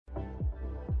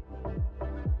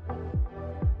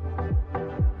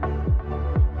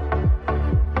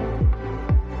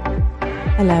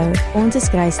Hallo, ons is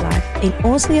Grace Life en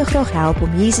ons wil jou graag help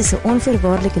om Jesus se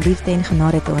onvoorwaardelike liefde en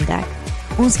genade te ontdek.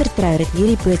 Ons vertrou dat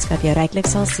hierdie boodskap jou ryklik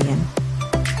sal seën.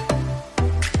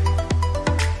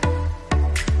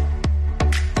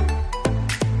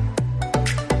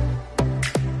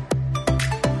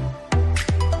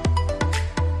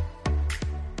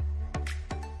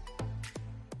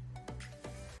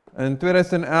 In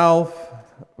 2011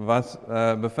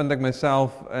 bevind ek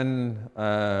myself in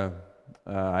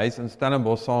huis in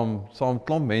Stellenbosch saam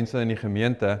klomp mense in die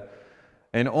gemeente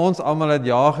en ons almal het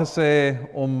ja gesê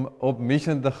om op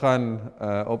mission te gaan,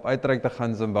 op uitreik te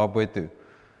gaan Zimbabwe toe.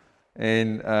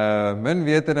 En min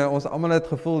wetende, ons almal het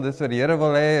gevoel dis wat die Here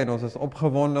wil hê en ons is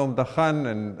opgewonde om te gaan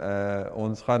en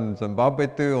ons gaan Zimbabwe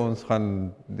toe, ons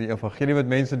gaan die evangelie met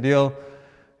mense deel.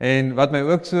 En wat my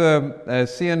ook so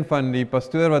seën van die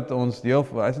pastoor wat ons deel,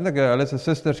 hy is eintlik hulle is 'n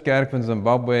sisterskerk van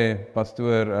Zimbabwe,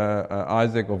 pastoor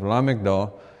Isaac of Lamek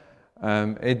daar,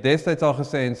 het destyds al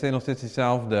gesê en sê nog steeds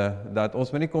dieselfde, dat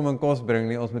ons moet nie kom en kos bring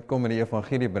nie, ons moet kom en die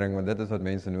evangelie bring, want dit is wat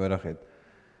mense nodig het.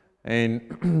 En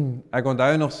ek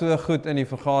onthou nog so goed in die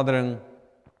vergadering,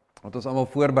 wat ons almal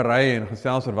voorberei en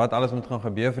gesels oor wat alles moet gaan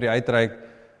gebeur vir die uitreik,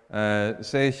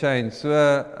 sê Shane,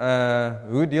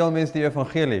 hoe deel mense die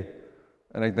evangelie?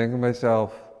 En ek dink aan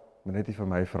myself, moet net nie vir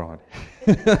my vra nie.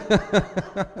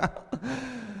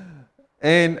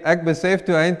 En ek besef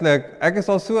toe eintlik, ek is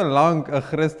al so lank 'n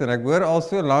Christen, ek hoor al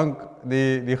so lank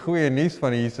die goeie nuus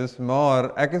van Jesus,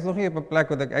 maar ek is nog nie op 'n plek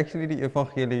wat ek actually die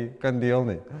evangelie kan deel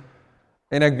nie.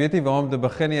 En ek weet nie waar om te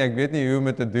begin nie, ek weet nie hoe om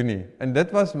dit te doen nie. En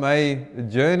dit was my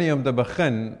journey om te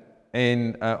begin,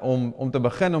 en om te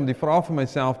begin om die vraag vir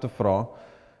myself te vra,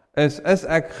 is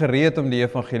ek gereed om die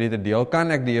evangelie te deel? Kan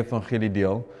ek die evangelie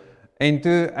deel? En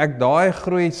toe ek daai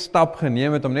groei stap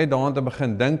geneem het om net daaraan te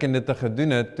begin dink en dit te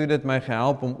gedoen het, toe dit my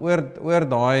gehelp om oor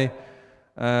daai,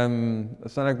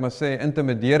 sal ek maar sê,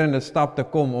 intimiderende stap te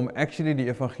kom om actually die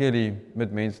evangelie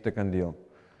met mense te kan deel.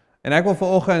 En ek wil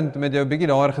vanoggend met jou 'n bietjie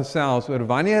daar gesels oor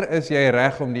wanneer is jy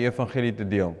reg om die evangelie te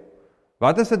deel?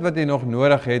 Wat is dit wat jy nog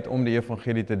nodig het om die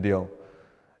evangelie te deel?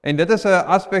 En dit is 'n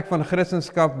aspek van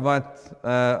Christendom wat,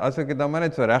 as ek dit dan maar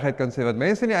net so reguit kan sê, wat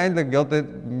mense nie eintlik heeltyd,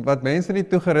 wat mense nie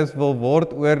toegerus wil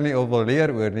word oor nie, of wil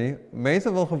leer oor nie.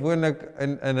 Mense wil gewoonlik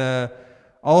in 'n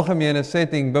algemene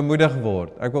setting bemoedig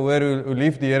word. Ek wil hoor hoe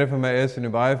lief die Here vir my is, en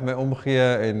hoe baie vir my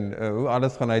omgee, en hoe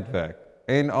alles gaan uitwerk.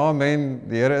 En amen,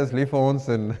 die Here is lief vir ons,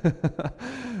 en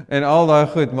en al daai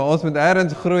goed, maar ons moet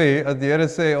ergens groei, as die Here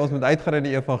sê, ons moet uitgaan in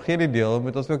die evangelie deel,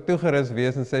 moet ons ook toegerus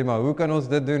wees en sê, maar hoe kan ons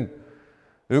dit doen?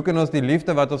 Hoe kan ons die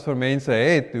liefde wat ons vir mense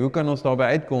het, hoe kan ons daarby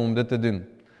uitkom om dit te doen?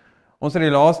 Ons het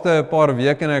die laaste paar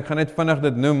weke, en ek gaan net vinnig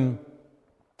dit noem,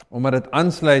 omdat dit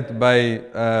aansluit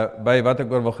by wat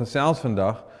ek oor wil gesels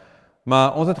vandag,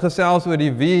 maar ons het gesels oor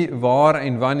die wie, waar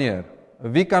en wanneer.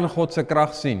 Wie kan God se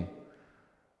krag sien?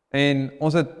 En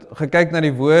ons het gekyk na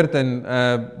die woord en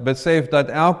besef dat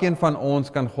elkeen van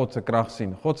ons kan God se krag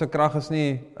sien. God se krag is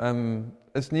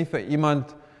nie vir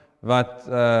iemand wat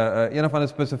een of ander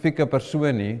spesifieke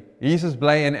persoon nie. Jesus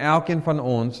bly in elkeen van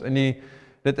ons, en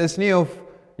dit is nie of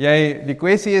die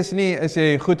kwessie is nie, is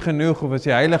jy goed genoeg, of is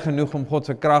jy heilig genoeg om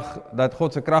dat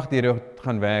God se krag deur jou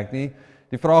gaan werk nie.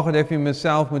 Die vraag wat ek vir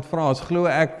myself moet vra, is glo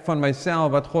ek van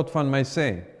myself wat God van my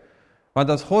sê? Want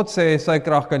as God sê, sy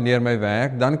krag kan deur my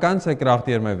werk, dan kan sy krag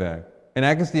deur my werk. En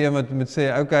ek is die een wat moet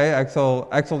sê, okay, ek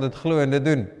sal dit glo en dit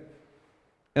doen.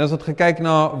 En as ons gekyk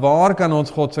na, waar kan ons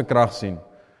God se krag sien?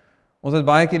 Ons het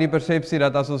baie keer die persepsie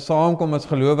dat as ons saamkom as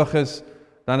gelowiges,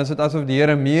 dan is dit asof die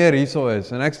Here meer hierso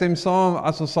is. En ek stem saam,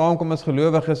 as ons saamkom as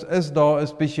gelowiges, is daar 'n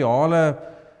spesiale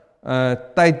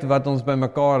tyd wat ons by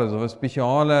mekaar is, of 'n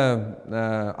spesiale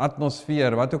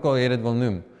atmosfeer, wat ook al jy dit wil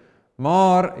noem.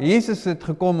 Maar Jesus het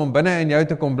gekom om binne in jou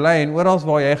te kom bly, en oral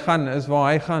waar jy gaan, is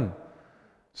waar hy gaan.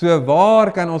 So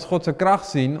waar kan ons God se krag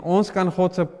sien? Ons kan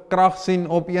God se krag sien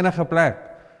op enige plek.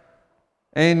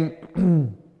 En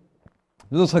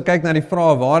ons gekyk na die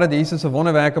vraag, waar het Jesus se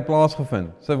wonderwerke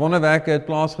plaasgevind? Sy wonderwerke het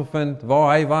plaasgevind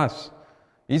waar hy was.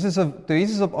 Toe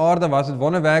Jesus op aarde was, het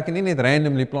wonderwerke nie net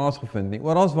randomly plaasgevind nie.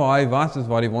 Oral waar hy was, is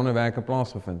waar die wonderwerke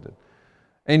plaasgevind het.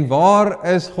 En waar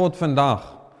is God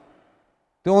vandag?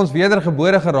 Toe ons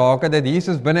wedergebore geraak het, dat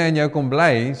Jesus binne in jou kom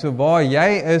bly, so waar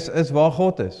jy is waar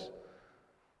God is.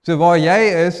 So waar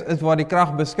jy is waar die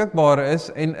krag beskikbaar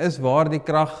is, en is waar die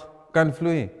krag kan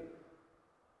vloei.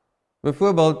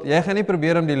 Byvoorbeeld, jy gaan nie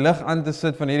probeer om die lig aan te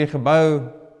sit van hierdie gebou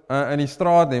in die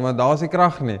straat nie, want daar is die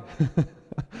krag nie.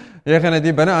 Jy gaan dit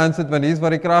hier binne aansit, want hier is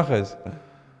waar die krag is.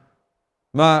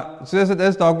 Maar soos dit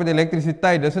is dalk met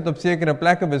elektrisiteit, dis dit op sekere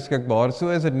plekke beskikbaar, so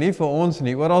is dit nie vir ons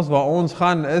nie. Oral waar ons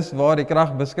gaan is waar die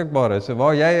krag beskikbaar is. So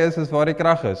waar jy is waar die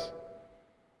krag is.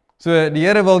 So die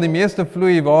Here wil die meeste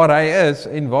vloei waar hy is,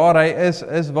 en waar hy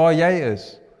is waar jy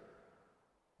is.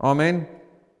 Amen.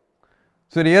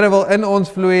 So die Here wil in ons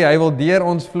vloei, hy wil deur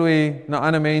ons vloei na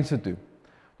ander mense toe.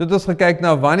 Dit het ons gekyk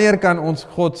na wanneer kan ons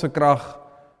God se krag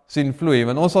sien vloei,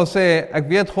 want ons sal sê, ek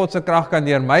weet God se krag kan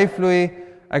deur my vloei,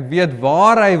 ek weet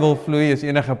waar hy wil vloei is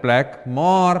enige plek,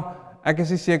 maar ek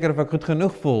is nie seker of ek goed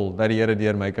genoeg voel dat die Here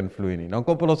deur my kan vloei nie. Dan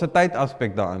koppel ons 'n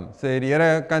tydaspek daaraan. Sê die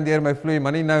Here kan deur my vloei,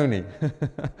 maar nie nou nie.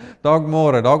 Dalk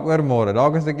môre, dalk oormôre,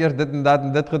 dalk as ek eers dit en dat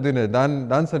en dit gedoen het,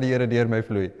 dan sal die Here deur my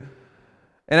vloei.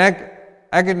 En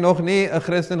ek het nog nie 'n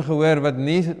Christen gehoor wat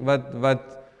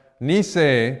nie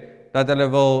sê dat hulle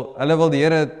wil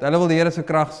die Here se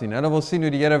krag sien. Hulle wil sien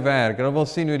hoe die Here werk. Hulle wil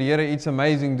sien hoe die Here iets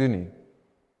amazing doen nie.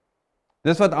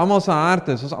 Dis wat almal se hart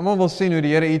is. Ons almal wil sien hoe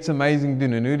die Here iets amazing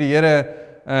doen en hoe die Here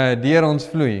deur ons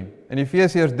vloei. In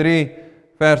Efesiërs 3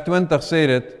 vers 20 sê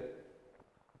dit: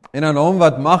 En aan hom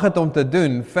wat mag het om te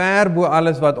doen, ver bo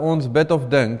alles wat ons bid of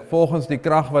dink, volgens die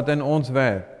krag wat in ons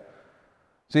werk.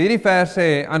 So hierdie vers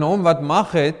sê, aan hom wat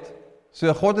mag het,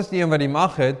 so God is die een wat die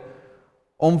mag het,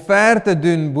 om ver te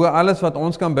doen bo alles wat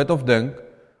ons kan bid of dink,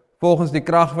 volgens die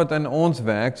krag wat in ons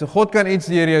werk. So God kan iets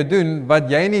deur jou doen, wat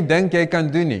jy nie dink jy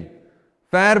kan doen nie.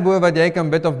 Ver bo wat jy kan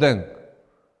bid of dink.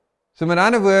 So met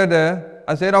ander woorde,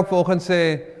 as jy dalk volgens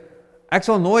sê, ek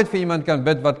sal nooit vir iemand kan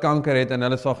bid wat kanker het en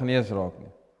hulle sal genees raak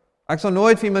nie. Ek sal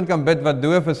nooit vir iemand kan bid wat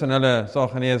doof is en hulle sal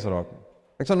genees raak nie.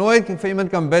 Ek sal nooit vir iemand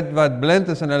kan bid wat blind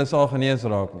is en hulle sal genees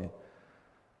raak nie.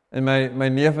 En my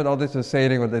neef het altyd so 'n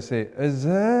saying wat hy sê, is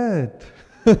it?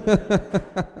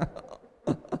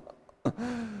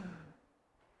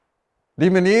 Die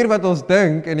manier wat ons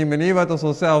dink en die manier wat ons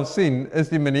onsself sien, is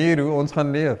die manier hoe ons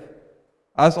gaan leef.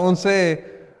 As ons sê,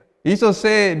 hierso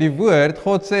sê die woord,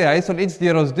 God sê, hy sal iets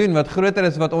deur ons doen wat groter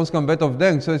is wat ons kan bid of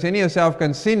dink. So as jy nie jouself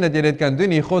kan sien dat jy dit kan doen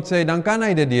nie, God sê, dan kan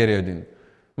hy dit deur jou doen.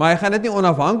 Maar hy gaan dit nie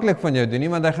onafhanklik van jou doen nie,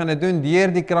 want hy gaan dit doen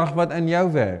deur die krag wat in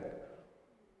jou werk.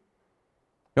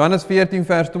 Johannes 14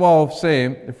 vers 12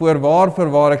 sê,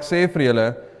 voorwaar ek sê vir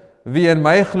julle, wie in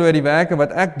my glo die werke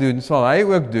wat ek doen, sal hy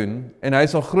ook doen, en hy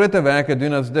sal groter werke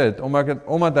doen as dit,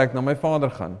 omdat ek na my Vader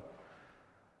gaan.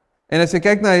 En as jy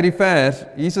kyk na hierdie vers,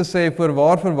 Jesus sê,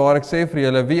 voorwaar ek sê vir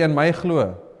julle, wie in my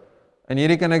glo. En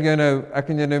hierdie kan ek jou nou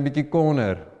 'n bietjie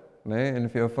corner, né, en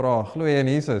vir jou vra, glo jy in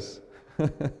Jesus?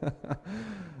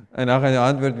 En dan gaan jou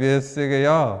antwoord wees, seker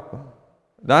ja.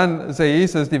 Dan sê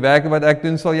Jesus, die werke wat ek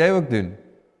doen, sal jy ook doen.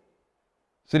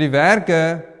 So die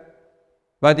werke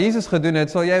wat Jesus gedoen het,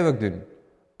 sal jy ook doen.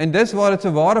 En dis waar dit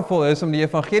so waardevol is om die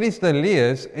evangelies te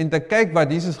lees en te kyk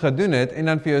wat Jesus gedoen het en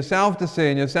dan vir jouself te sê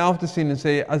en jouself te sien en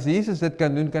sê, as Jesus dit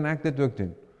kan doen, kan ek dit ook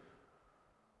doen.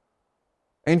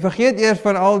 En vergeet eers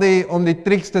van om die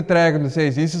triks te trek en te sê,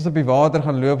 as Jesus op die water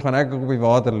gaan loop, gaan ek ook op die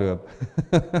water loop.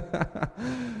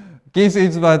 Kies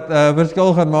iets wat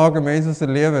verskil gaan maak in mense se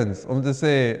lewens, om te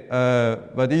sê,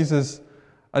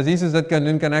 as Jesus dit kan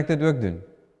doen, kan ek dit ook doen.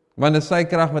 Want dit is sy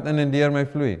krag wat in en deur my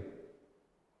vloei.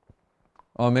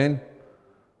 Amen.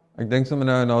 Ek dink sommer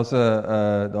nou,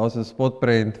 daar's 'n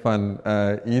spotprent van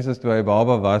Jesus toe hy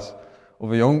baba was, of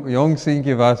 'n jong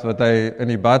seentjie was, wat hy in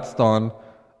die bad staan,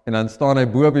 en dan staan hy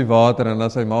bo op die water, en dan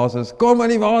sy ma sê, kom in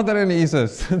die water in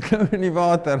Jesus, kom in die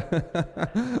water.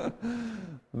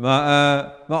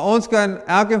 Maar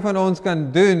elkeen van ons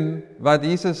kan doen, wat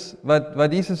Jesus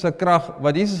se krag,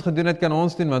 wat Jesus gedoen het, kan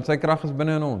ons doen, want sy krag is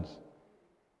binne in ons.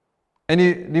 En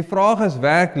die vraag is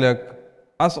werklik,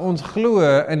 as ons glo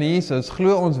in Jesus,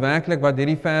 glo ons werklik wat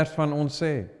hierdie vers van ons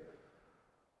sê?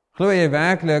 Glo jy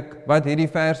werklik wat hierdie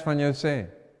vers van jou sê?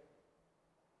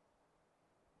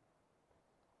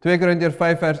 2 Korintiërs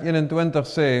 5 vers 21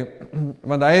 sê,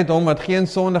 want hy het hom wat geen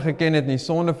sonde geken het nie,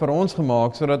 sonde vir ons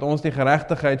gemaak, sodat ons die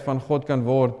geregtigheid van God kan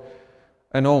word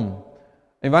in hom.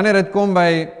 En wanneer dit kom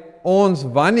by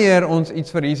wanneer ons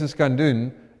iets vir Jesus kan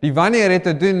doen, die wanneer het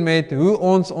te doen met hoe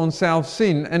ons onsself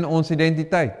sien in ons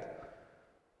identiteit.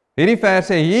 Hierdie vers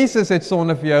sê, Jesus het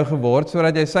sonde vir jou geword,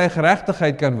 sodat jy sy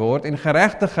geregtigheid kan word, en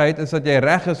geregtigheid is dat jy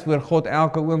reg is voor God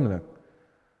elke oomblik.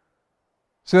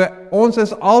 So, ons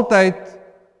is altyd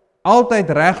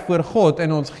reg voor God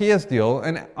in ons geesdeel,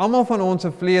 en almal van ons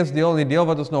vleesdeel, en die deel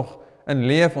wat ons nog in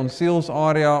leef, ons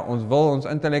sielsarea, ons wil, ons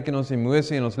intellek en ons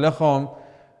emosie en ons liggaam,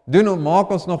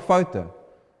 maak ons nog foute.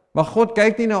 Maar God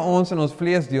kyk nie na ons in ons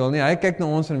vleesdeel nie, hy kyk na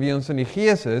ons in wie ons in die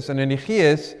gees is, en in die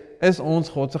gees is ons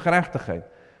God se geregtigheid.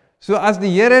 So as die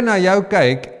Here na jou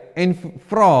kyk en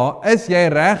vra, is jy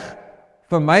reg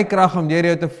vir my krag om deur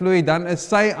jou te vloei, dan is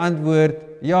sy antwoord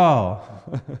ja.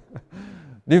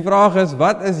 Die vraag is,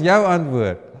 wat is jou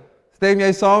antwoord? Stem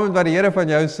jy saam met wat die Here van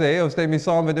jou sê, of stem jy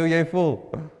saam met hoe jy voel?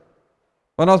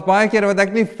 Want daar's baie kere wat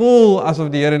ek nie voel asof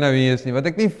die Here nou hier is nie, wat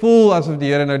ek nie voel asof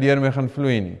die Here nou deur my gaan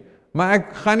vloei nie. Maar ek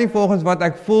gaan nie volgens wat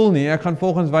ek voel nie, ek gaan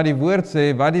volgens wat die woord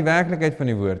sê, wat die werklikheid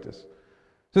van die woord is.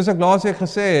 Soos ek laasweek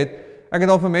gesê het, ek het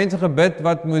al vir mense gebid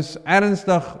wat moes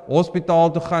ernstig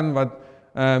hospitaal toe gaan, wat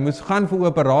moes gaan vir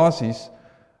operasies,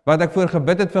 wat ek voor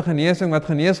gebid het vir genesing, wat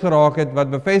genees geraak het,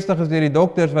 wat bevestig is deur die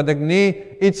dokters, wat ek nie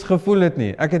iets gevoel het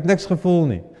nie. Ek het niks gevoel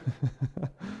nie.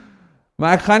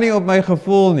 Maar ek gaan nie op my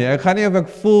gevoel nie, ek gaan nie of ek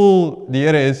voel die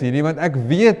Here is hier nie, want ek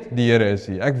weet die Here is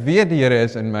hier, ek weet die Here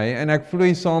is in my, en ek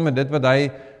vloei saam met dit wat hy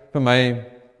vir my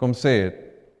kom sê het.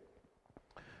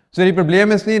 So die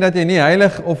probleem is nie dat jy nie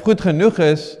heilig of goed genoeg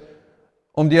is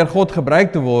om deur God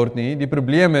gebruik te word nie, die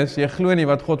probleem is, jy glo nie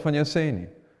wat God van jou sê nie.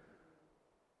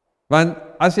 Want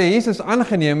as jy Jesus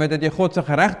aangeneem het, het jy God se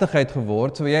geregtigheid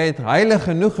geword, so jy het heilig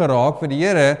genoeg geraak vir die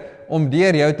Here om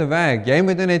deur jou te werk. Jy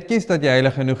moet net kies dat jy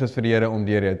heilig genoeg is vir die Here om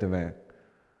deur jou te werk.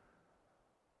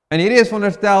 En hierdie is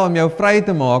veronderstel om jou vry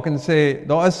te maak en sê,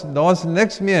 daar is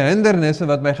niks meer hindernisse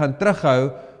wat my gaan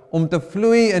terughou om te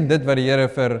vloei in dit wat die Here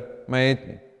vir my het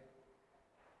nie.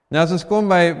 Nou as ons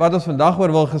kom by wat ons vandag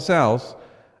oor wil gesels,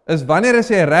 is wanneer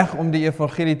is jy reg om die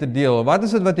evangelie te deel? Wat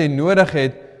is dit wat jy nodig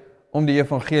het om die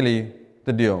evangelie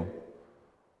te deel?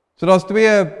 So daar's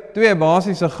twee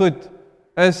basiese goed,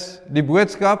 is die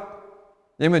boodskap,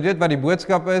 jy moet weet wat die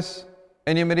boodskap is,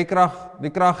 en jy moet die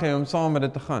krag hê om saam met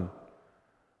dit te gaan.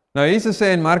 Nou Jesus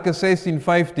sê in Markus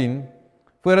 16:15,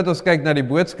 voordat ons kyk na die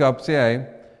boodskap, sê hy,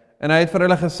 en hy het vir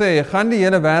hulle gesê, gaan die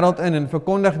hele wêreld in en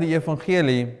verkondig die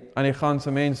evangelie aan die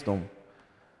ganse mensdom.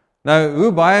 Nou, hoe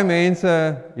baie mense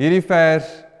hierdie vers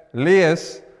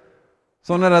lees,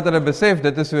 sonder dat hulle besef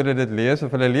dit is hoe hulle dit lees,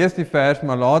 of hulle lees die vers,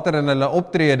 maar later in hulle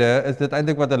optrede, is dit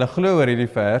eintlik wat hulle glo oor hierdie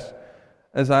vers,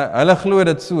 is hulle glo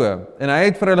dit so, en hy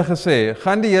het vir hulle gesê,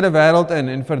 gaan die hele wêreld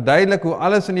in en verduidelik hoe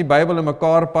alles in die Bybel in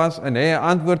mekaar pas, en hê 'n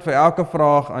antwoord vir elke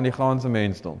vraag aan die ganse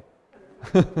mensdom.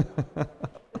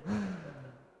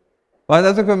 Want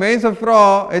as ek vir mense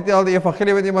vra, het jy al die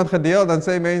evangelie met iemand gedeel, dan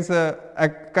sê mense,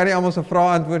 ek kan nie almal se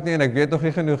vrae antwoord nie, en ek weet nog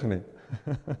nie genoeg nie.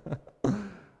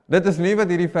 Dit is nie wat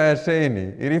hierdie vers sê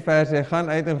nie. Hierdie vers sê, gaan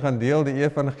uit en gaan deel die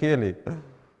evangelie.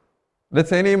 Dit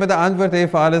sê nie, jy moet 'n antwoord hê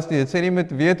vir alles nie. Dit sê nie, jy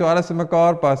moet weet hoe alles in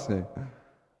mekaar pas nie.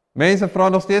 Mense vra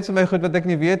nog steeds vir my goed wat ek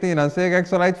nie weet nie, en dan sê ek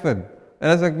sal uitvind. En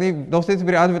as ek nie nog steeds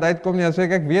by die antwoord uitkom nie, dan sê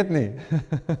ek weet nie.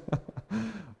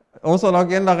 Ons sal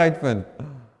dalk eendag uitvind.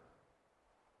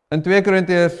 In 2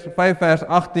 Korintiërs 5 vers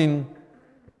 18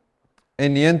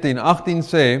 en 19, 18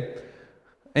 sê,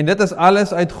 en dit is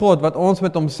alles uit God wat ons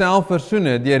met homself versoen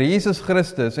het, deur Jesus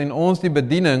Christus, en ons die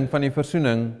bediening van die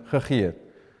versoening gegee het.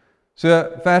 So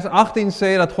vers 18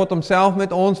 sê dat God homself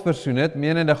met ons versoen het,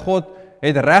 menende God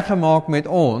het reggemaak met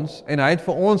ons, en hy het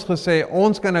vir ons gesê,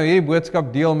 ons kan nou hierdie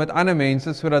boodskap deel met ander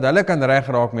mense, sodat hulle kan reg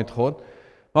raak met God.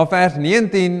 Maar vers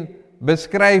 19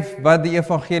 beskryf wat die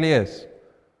evangelie is.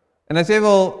 En as jy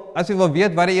wil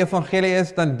weet wat die evangelie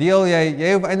is, dan deel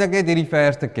jy hoef eintlik net hierdie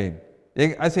vers te ken.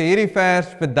 As jy hierdie vers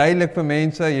verduidelik vir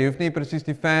mense, jy hoef nie presies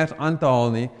die vers aan te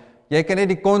haal nie, jy kan net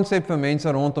die konsep vir mense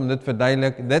rondom dit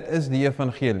verduidelik, dit is die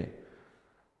evangelie.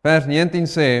 Vers 19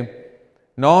 sê,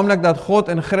 naamlik dat God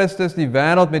in Christus die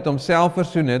wêreld met homself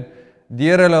versoen het,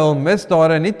 deur hulle hul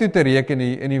misdade nie toe te reken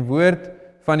nie, en die woord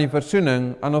van die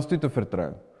versoening aan ons toe te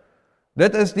vertrou.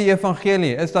 Dit is die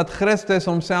evangelie, is dat Christus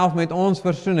homself met ons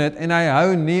versoen het, en hy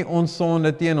hou nie ons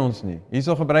sonde teen ons nie.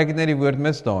 Hierso gebruik ek net die woord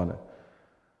misdade.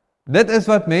 Dit is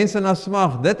wat mense na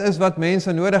smag, dit is wat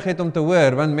mense nodig het om te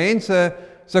hoor, want mense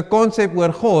se konsep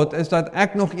oor God is dat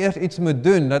ek nog eers iets moet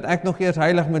doen, dat ek nog eers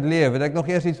heilig moet leef, dat ek nog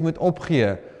eers iets moet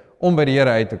opgee om by die Here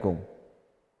uit te kom.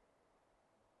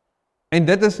 En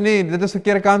dit is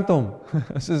verkeerde kant om.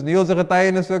 Soos Niels se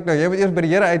getuienis ook nou, jy moet eers by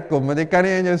die Here uitkom, want jy kan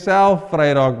nie in jouself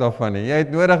vry raak daarvan nie. Jy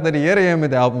het nodig dat die Here jou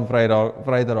moet help om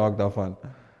vry te raak daarvan.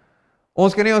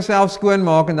 Ons kan nie onsself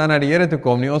skoonmaak en dan na die Here toe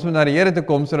kom nie, ons moet na die Here toe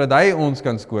kom sodat hy ons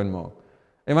kan skoonmaak.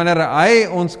 En wanneer hy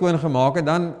ons skoon gemaak het,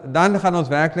 dan gaan ons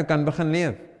werklik kan begin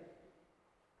leef.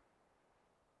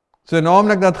 So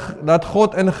naamlik dat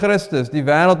God in Christus die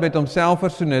wêreld met homself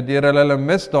versoen het, deur hulle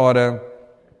misdade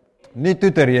nie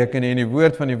toe te reken en die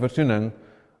woord van die versoening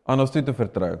aan ons toe te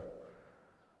vertrou.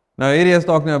 Nou hierdie is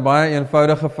dalk nou 'n baie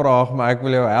eenvoudige vraag, maar ek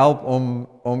wil jou help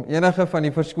om enige van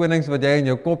die verskonings wat jy in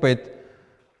jou kop het,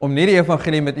 om nie die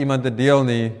evangelie met iemand te deel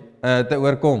nie, te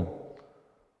oorkom.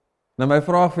 Nou my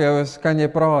vraag vir jou is, kan jy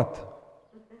praat?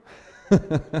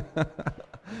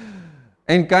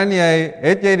 En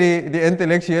het jy die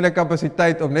intellektuele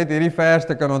kapasiteit om net hierdie vers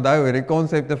te kan onthou, hierdie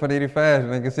konsepte van hierdie vers,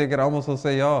 en ek is seker almal sal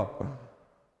sê ja.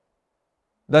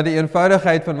 Dat die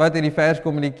eenvoudigheid van wat hierdie vers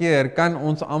kommunikeer,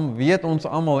 weet ons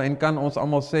almal en kan ons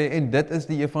almal sê, en dit is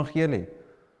die evangelie.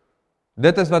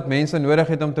 Dit is wat mense nodig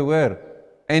het om te hoor.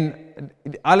 En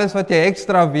alles wat jy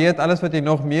ekstra weet, alles wat jy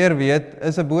nog meer weet,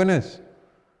 is 'n bonus.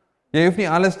 Jy hoef nie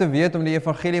alles te weet om die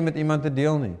evangelie met iemand te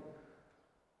deel nie.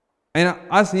 En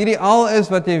as hierdie al is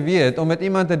wat jy weet, om met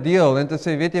iemand te deel en te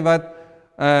sê, weet jy wat,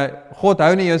 God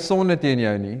hou nie jou sonde teen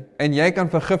jou nie, en jy kan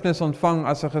vergifnis ontvang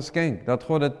as 'n geskenk, dat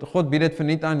God bied dit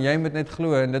verniet aan, jy moet net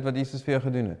glo in dit wat Jesus vir jou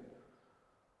gedoen het.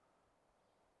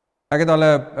 Ek het al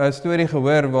 'n storie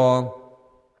gehoor waar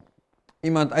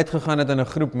iemand uitgegaan het in 'n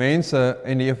groep mense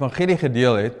en die evangelie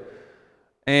gedeel het,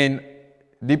 en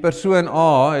die persoon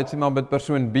A het sê maar met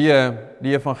persoon B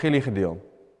die evangelie gedeel.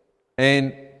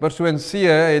 En persoon C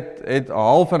het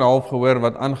half en half gehoor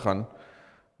wat aangaan,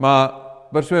 maar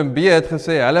persoon B het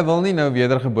gesê, hulle wil nie nou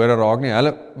wedergebore raak nie,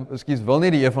 hulle wil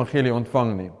nie die evangelie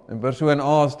ontvang nie, en persoon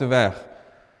A is toe weg.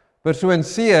 Persoon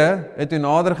C het toe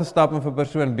nader gestap en vir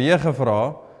persoon B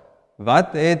gevra,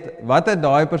 wat het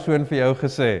daai persoon vir jou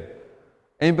gesê?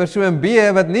 En persoon B,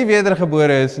 wat nie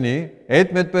wedergebore is nie,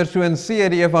 het met persoon C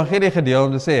die evangelie gedeel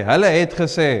om te sê, hulle het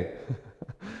gesê,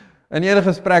 in enige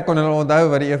gesprek kon hulle onthou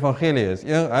wat die evangelie is,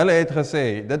 hulle het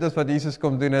gesê, dit is wat Jesus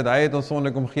kom doen het, hy het ons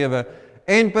sonde kom gewe,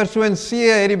 en persoon C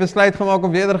het die besluit gemaak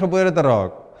om wedergebore te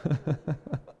raak.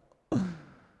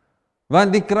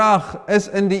 Want die krag is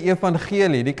in die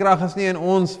evangelie, die krag is nie in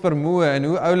ons vermoë, en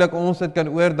hoe oulik ons dit kan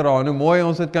oordra, en hoe mooi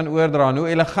ons dit kan oordra, en hoe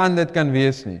elegant dit kan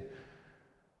wees nie.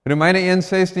 Romeine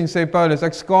 1:16 sê Paulus,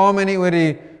 ek skaam my nie oor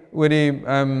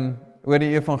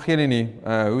die evangelie nie,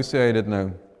 hoe sê hy dit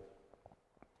nou?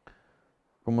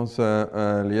 Kom ons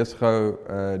lees gou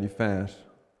die vers.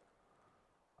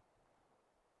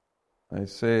 Hy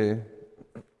sê,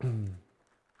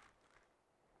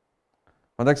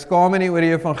 want ek skaam my nie oor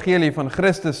die evangelie van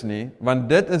Christus nie, want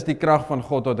dit is die krag van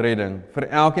God tot redding, vir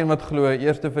elkeen wat glo,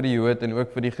 eerste vir die Jood en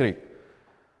ook vir die Griek.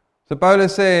 So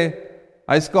Paulus sê,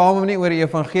 hy skaam hom nie oor die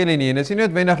evangelie nie, en dit is nie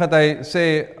noodwendig dat hy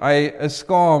sê, hy is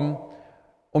skaam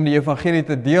om die evangelie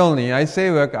te deel nie, hy sê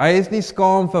ook, hy is nie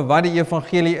skaam vir wat die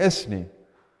evangelie is nie.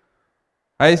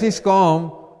 Hy is nie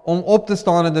skaam om op te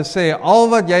staan en te sê, al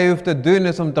wat jy hoef te doen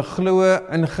is om te glo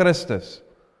in Christus.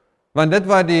 Want dit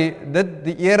wat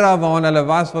die era waarin hulle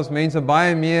was mense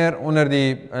baie meer onder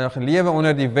gelewe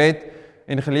onder die wet,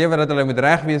 en gelewe dat hulle moet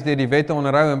reg wees deur die wet te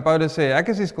onderhou, en Paulus sê, ek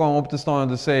is nie skaam op te staan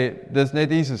en te sê, dis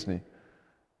net Jesus nie.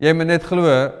 Jy moet net glo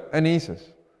in Jesus.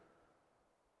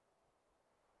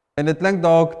 En dit klink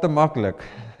dalk te maklik,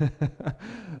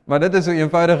 maar dit is hoe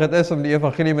eenvoudig dit is om die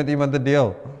evangelie met iemand te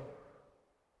deel.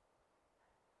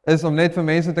 Is om net vir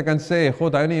mense te kan sê,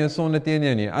 God hou nie jou sonde teen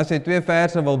jou nie. As jy 2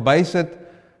 verse wil bysit,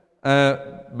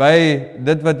 by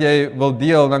dit wat jy wil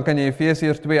deel, dan kan jy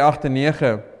Efesiërs 2:8 en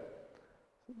 9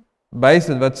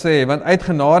 bysit wat sê, want uit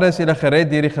genade is julle gered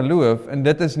deur die geloof, en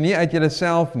dit is nie uit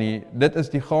julleself nie, dit is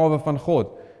die gawe van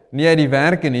God, nie uit die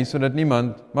werke nie, sodat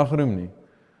niemand mag roem nie.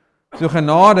 So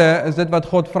genade is dit wat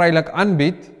God vrylik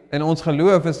aanbied, en ons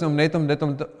geloof is om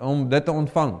dit te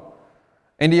ontvang.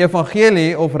 En die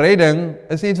evangelie of redding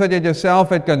is nie iets wat jy uit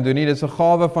jouself uit kan doen nie, dit is 'n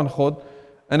gawe van God,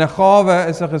 en 'n gawe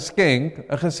is 'n geskenk.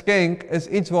 'n Geskenk is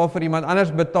iets waarvoor iemand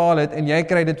anders betaal het, en jy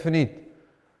kry dit verniet.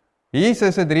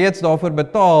 Jesus het reeds daarvoor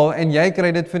betaal, en jy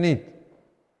kry dit verniet.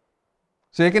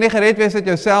 So jy kan nie gered wees uit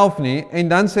jouself nie, en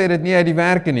dan sê dit nie uit die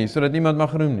werke nie, sodat niemand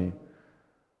mag roem nie.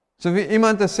 So vir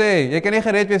iemand te sê, jy kan nie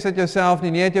gered wees uit jouself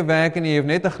nie, nie uit jou werke nie, jy hoef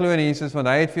net te glo in Jesus, want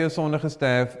hy het vir jou sonde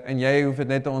gesterf, en jy hoef dit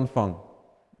net te ontvang.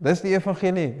 Dis die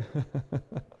evangelie.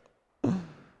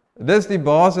 Dis die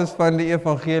basis van die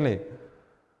evangelie.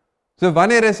 So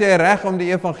wanneer is jy reg om die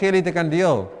evangelie te kan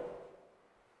deel?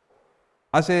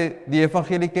 As jy die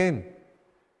evangelie ken.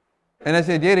 En as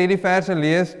jy deur hierdie verse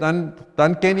lees,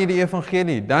 dan ken jy die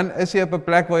evangelie. Dan is jy op 'n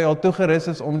plek waar jy al toegerus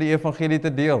is om die evangelie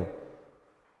te deel.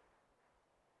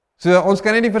 So ons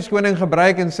kan nie die verskoning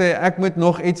gebruik en sê, ek moet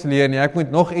nog iets leer nie, ek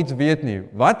moet nog iets weet nie.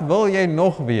 Wat wil jy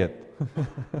nog weet?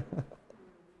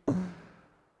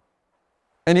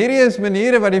 En hierdie is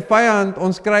maniere wat die vyand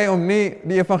ons kry om nie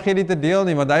die evangelie te deel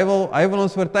nie, want hy wil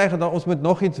ons oortuig dat ons moet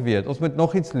nog iets weet, ons moet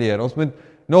nog iets leer, ons moet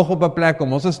nog op 'n plek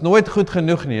kom, ons is nooit goed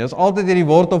genoeg nie, ons is altyd hierdie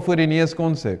wortel voor die neus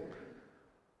konsep.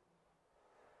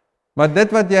 Maar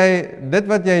dit wat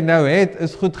jy nou het,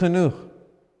 is goed genoeg.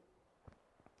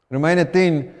 Romeine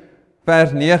 10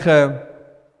 vers 9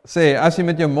 sê, as jy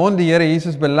met jou mond die Here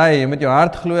Jesus bely en met jou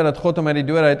hart glo dat God hom uit die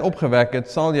dood uit opgewek het,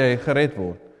 sal jy gered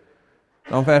word.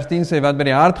 Dan vers 10 sê, want met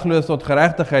die hart glo ons tot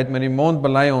geregtigheid, met die mond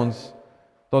bely ons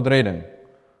tot redding.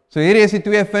 So hierdie is die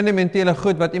 2 fundamentele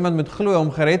goed wat iemand moet glo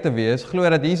om gered te wees, glo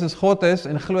dat Jesus God is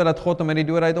en glo dat God hom uit die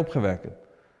dood uit opgewek het.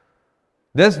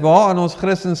 Dis waar aan ons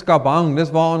Christendom hang,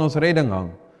 dis waar aan ons redding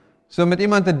hang. So met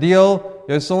iemand te deel,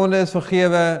 jou sonde is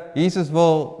vergewe, Jesus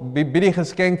wil bied die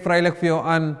geskenk vrylik vir jou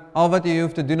aan, al wat jy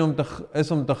hoef te doen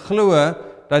is om te glo,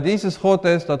 dat Jesus God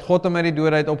is, dat God hom uit die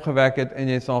dood uit opgewek het, en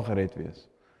jy sal gered wees.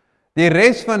 Die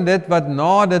res van dit wat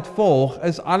na dit volg,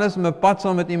 is alles om 'n pad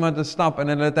saam met iemand te stap, en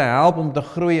hulle te help om te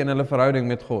groei in hulle verhouding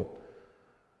met God.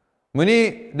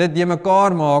 Moenie dit jy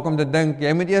mekaar maak om te dink,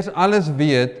 jy moet eers alles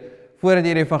weet, voordat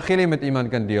jy die evangelie met iemand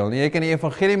kan deel. Jy kan die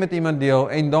evangelie met iemand deel,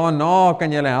 en daarna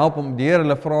kan jy hulle help om deur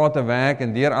hulle vrae te werk,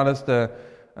 en deur alles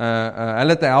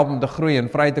hulle te help om te groei, en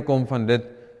vry te kom van dit,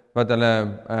 wat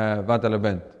hulle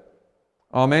bind.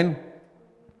 Amen.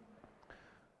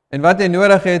 En wat jy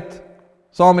nodig het,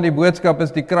 saam met die boodskap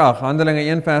is die krag. Handelinge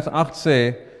 1 vers 8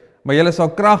 sê, maar julle sal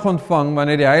krag ontvang,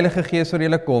 wanneer die Heilige Gees oor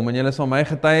julle kom, en julle sal my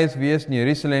getuies wees in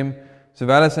Jerusalem,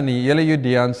 sowel as in die hele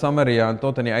Judea en Samaria, en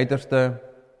tot in die uiterste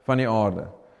van die aarde.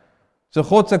 So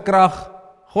God se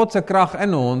krag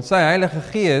in ons, sy Heilige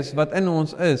Gees wat in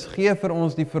ons is, gee vir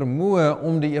ons die vermoë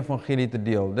om die evangelie te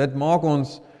deel. Dit maak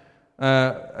ons,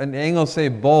 in Engels sê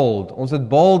bold, ons het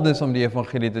boldness om die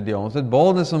evangelie te deel, ons het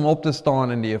boldness om op te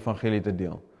staan in die evangelie te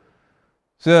deel.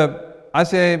 So,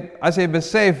 as jy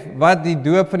besef wat die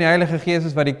doop van die Heilige Gees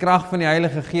is, wat die krag van die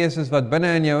Heilige Gees is, wat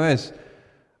binne in jou is,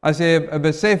 as jy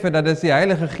besef dat dit is die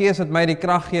Heilige Gees wat my die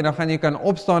krag gee, dan gaan jy kan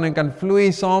opstaan en kan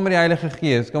vloei saam met die Heilige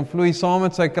Gees, kan vloei saam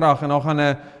met sy krag, en dan gaan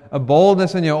 'n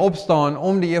boldness in jou opstaan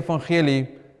om die evangelie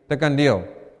te kan deel.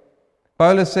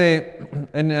 Paulus sê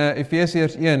in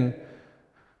Efesiërs 1,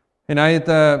 en hy het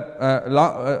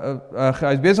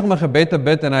hy is besig om 'n gebed te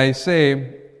bid, en hy sê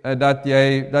dat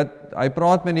hy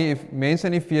praat met die mense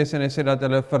in Efese, en hy sê dat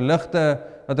hulle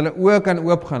dat hulle oë kan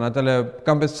oopgaan, dat hulle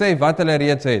kan besef wat hulle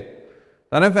reeds het.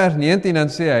 Dan in vers 19 dan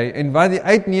sê hy, en wat die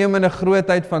uitnemende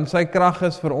grootheid van sy krag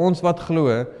is vir ons wat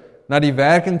glo, na die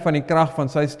werking van die krag van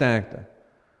sy sterkte.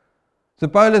 So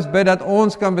Paulus bid dat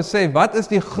ons kan besef, wat is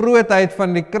die grootheid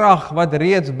van die krag wat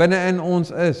reeds binne in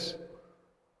ons is?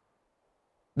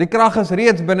 Die krag is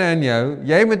reeds binne in jou,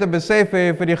 jy moet 'n besef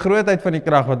hê vir die grootheid van die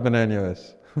krag wat binne in jou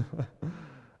is.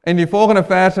 En die volgende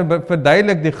verse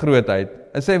verduidelik die grootheid.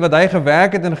 Hy sê wat hy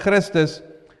gewerk het in Christus,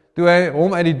 toe hy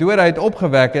hom uit die dood uit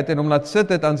opgewek het, en hom laat sit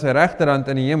het aan sy regterhand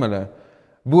in die hemele,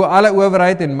 bo alle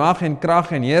owerheid en mag en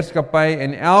krag en heerskappy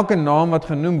en elke naam wat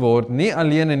genoem word, nie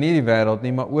alleen in hierdie wêreld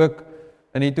nie, maar ook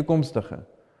in die toekomstige.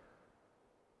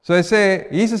 So hy sê,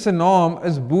 Jesus se naam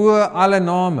is bo alle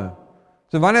name.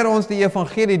 So wanneer ons die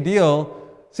evangelie deel,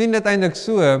 sien dit eintlik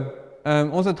so,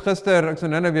 ons het gister, ek sou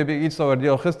nou weer iets daaroor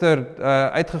deel, gister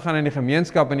uitgegaan in die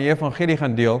gemeenskap en die evangelie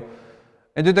gaan deel,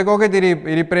 en toe het ek ook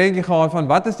hierdie prentjie gehad van,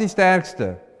 wat is die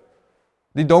sterkste?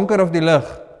 Die donker of die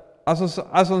lig?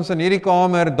 As ons in hierdie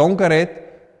kamer donker het,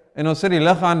 en ons sit die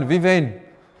lig aan, wie wen?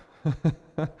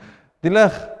 Die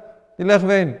lig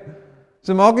wen.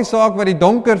 So maak nie saak wat die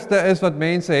donkerste is wat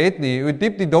mense het nie, hoe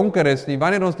diep die donker is nie,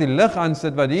 wanneer ons die lig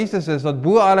aansit wat Jesus is, wat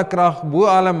bo alle krag, bo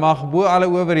alle mag, bo alle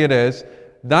owerhede is,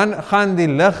 dan gaan die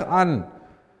lig aan.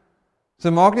 So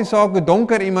maak nie saak hoe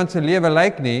donker iemand se lewe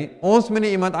lyk nie, ons moet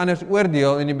nie iemand anders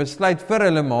oordeel en die besluit vir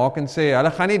hulle maak en sê, hulle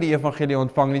gaan nie die evangelie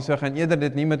ontvang nie, so gaan eerder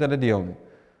dit nie met hulle deel nie.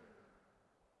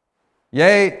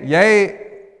 Jy,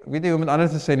 ek weet nie hoe om dit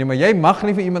anders te sê nie, maar jy mag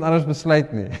nie vir iemand anders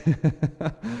besluit nie.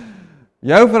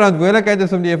 Jou verantwoordelikheid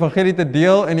is om die evangelie te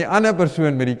deel en die ander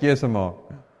persoon met die keuse maak.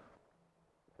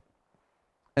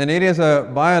 En hierdie is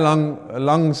 'n baie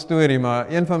lang storie, maar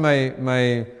een van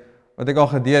my wat ek al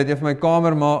gedeel het, een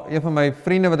van my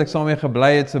vriende wat ek saam mee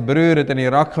gebly het, sy broer het in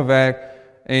Irak gewerk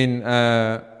en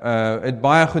het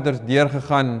baie goeders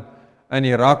deurgegaan in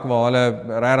Irak waar hulle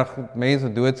regtig mense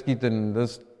doodskiet en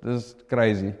dis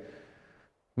crazy.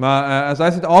 Maar as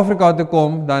hy Suid-Afrika toe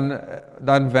kom,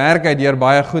 dan werk hy deur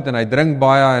baie goed en hy drink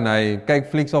baie en hy kyk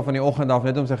flieks al van die oggend af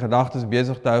net om sy gedagtes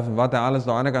besig te hou van wat hy alles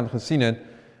aan die ander kant gesien het.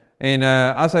 En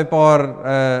as hy paar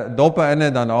doppe in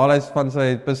het, dan haal hy van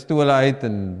sy pistole uit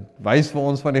en wys vir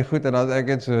ons van die goed en dan ek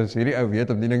het soos hierdie ou weet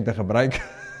om die ding te gebruik.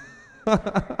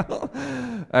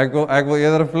 ek wil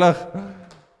eerder vlug.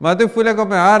 Maar toe voel ek op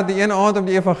my hart die een aand om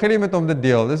die evangelie met hom te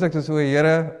deel. Dis ek so,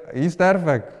 Here, hier sterf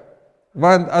ek.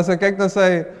 Want as ek kyk na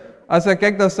sy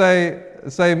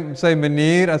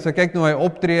manier, as ek kyk na hy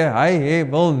optree, hy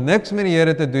wil niks met die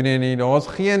Here te doen hê nie. Daar's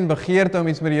geen begeerte om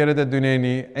iets met die Here te doen hê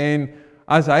nie. En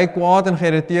as hy kwaad en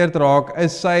geïrriteerd raak,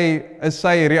 is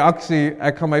sy reaksie,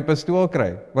 ek gaan my pistool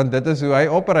kry, want dit is hoe hy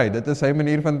operate, dit is sy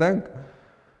manier van dink.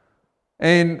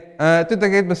 En toe het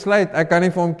ek besluit, ek kan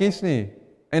nie vir hom kies nie,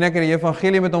 en ek het die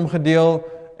evangelie met hom gedeel,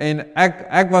 en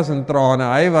ek was in trane,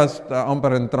 hy was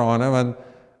amper in trane, want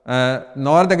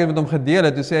nadat ek het met hom gedeel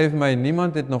het, toe sê hy vir my,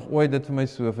 niemand het nog ooit dit vir my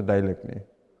so verduidelik nie.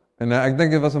 En ek dink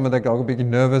dit was omdat ek ook 'n bietjie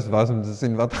nervous was om te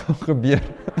sien wat gaan gebeur.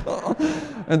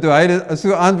 En toe hy dit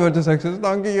so antwoord, toe sê ek,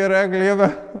 dankie Here, ek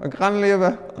lewe, ek gaan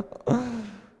lewe.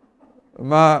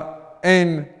 Maar,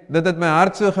 en dit het my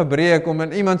hart so gebreek om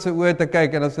in iemand se oë te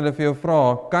kyk en as hulle vir jou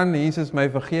vra, kan Jesus my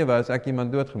vergewe as ek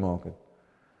iemand doodgemaak het?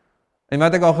 En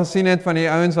wat ek al gesien het van die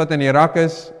ouens wat in Irak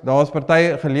is, daar is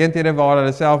party geleenthede waar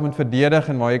hulle self moet verdedig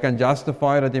en waar jy kan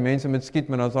justify dat jy mense moet skiet,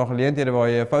 maar daar is al geleenthede waar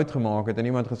jy 'n fout gemaak het en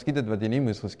iemand geskiet het wat jy nie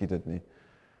moes geskiet het nie.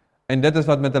 En dit is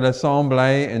wat met hulle saam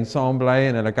bly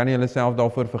en hulle kan nie hulle self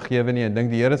daarvoor vergewe nie en dink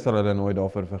die Here sal hulle nooit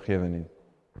daarvoor vergewe nie.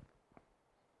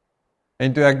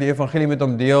 En toe ek die evangelie met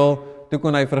hom deel, toe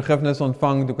kon hy vergifnis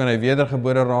ontvang, toe kon hy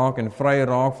wedergebore raak en vry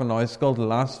raak van daai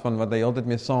skuldlas van wat hy heeltyd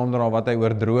mee saamdra, wat hy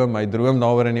oordroom. Hy droom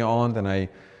daaroor in die aand en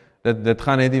dit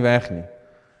gaan net nie weg nie.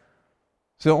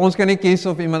 So ons kan nie kies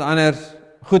of iemand anders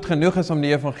goed genoeg is om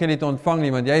die evangelie te ontvang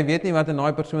nie, want jy weet nie wat in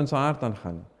daai persoon se hart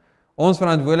aangaan. Ons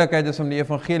verantwoordelikheid is om die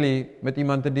evangelie met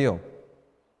iemand te deel.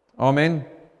 Amen.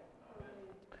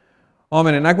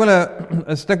 Amen. En ek wil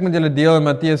 'n stuk met julle deel in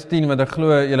Matteus 10 wat ek glo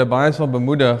julle baie sal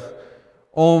bemoedig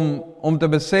om te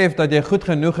besef dat jy goed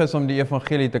genoeg is om die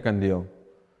evangelie te kan deel.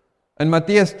 In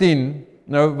Matteus 10,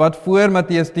 nou wat voor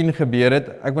Matteus 10 gebeur het,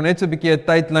 ek wil net so 'n bietjie 'n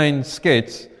tydlyn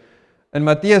skets. In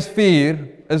Matteus 4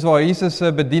 is waar Jesus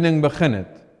se bediening begin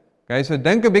het. Okay, so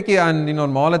dink 'n bietjie aan die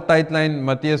normale tydlyn,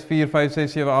 Matteus 4, 5,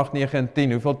 6, 7, 8, 9 en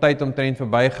 10, hoeveel tyd omtrent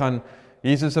verbygaan.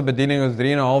 Jesus se bediening was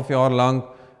 3,5 jaar lank.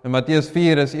 In Matteus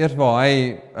 4 is eers waar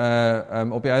hy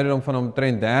op die ouderdom van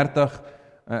omtrent 30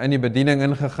 in die bediening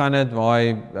ingegaan het, waar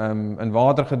hy in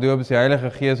water gedoop is, die Heilige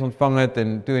Gees ontvang het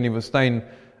en toe in die woestyn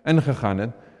ingegaan het.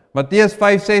 Matteus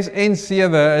 5, 6 en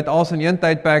 7 het als in een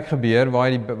tydperk gebeur,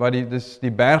 waar dis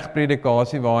die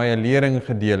bergpredikasie, waar hy 'n lering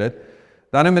gedeel het.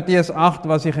 Dan in Matteus 8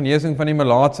 was die genesing van die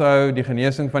melaatse ou, die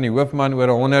genesing van die hoofman oor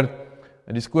 100,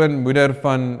 die skoonmoeder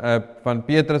van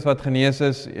Petrus wat genees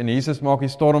is, en Jesus maak die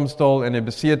storm stil, en die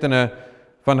besetene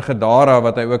van Gadara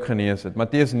wat hy ook genees het.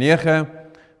 Matteus 9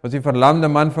 was die verlamde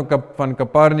man van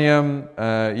Kapernaum,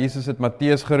 Jesus het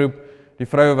Matteus geroep, die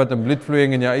vrou wat in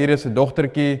bloedvloeiing en Jairus se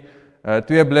dogtertjie,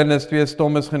 2 blindes, 2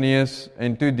 stommes genees,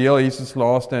 en toe deel Jesus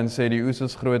laaste en sê die oes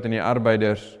is groot en die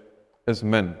arbeiders is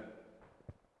min.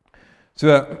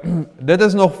 So, dit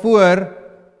is nog voor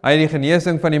hy die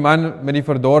genesing van die man met die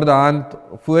verdorde hand,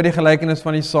 voor die gelykenis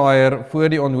van die saaier, voor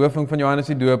die onthofing van Johannes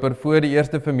die Doper, voor die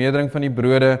eerste vermeerdering van die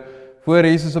brode, voor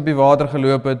Jesus op die water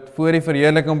geloop het, voor die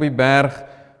verheerliking op die berg,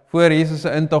 voor Jesus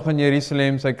se intog in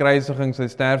Jerusalem, sy kruisiging, sy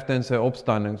sterfte en sy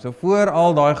opstanding. So voor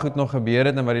al daai goed nog gebeur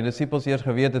het en wat die disippels eers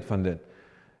geweet het van dit,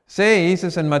 sê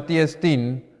Jesus in Matteus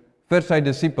 10 vir sy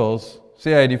disippels,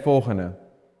 sê hy die volgende,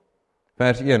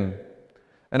 vers 1.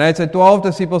 En hy het sy 12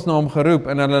 disippels na hom geroep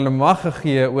en hulle mag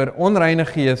gegee oor onreine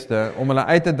geeste om hulle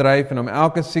uit te dryf en om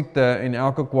elke siekte en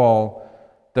elke kwaal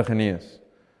te genees.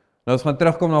 Nou ons gaan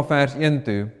terugkom na vers 1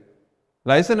 toe.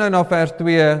 Luister nou na vers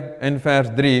 2 en vers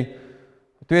 3,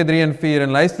 2, 3 en 4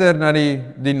 en luister na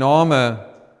die name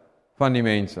van die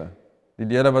mense. Die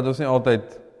dele wat ons nie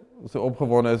altyd so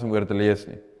opgewonde is om oor te lees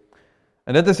nie.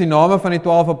 En dit is die name van die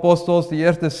 12 apostels, die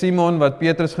eerste Simon wat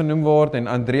Petrus genoem word en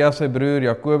Andreas sy broer,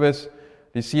 Jakobus,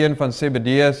 die seun van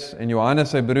Zebedeus en Johannes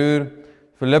sy broer,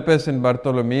 Philippus en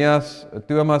Bartolomeus,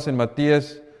 Thomas en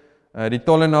Matteus, die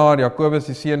tollenaar, Jakobus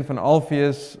die seun van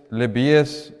Alfeus,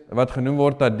 Lebbeus, wat genoem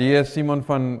word Taddeus, Simon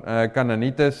van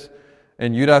Kananites,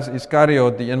 en Judas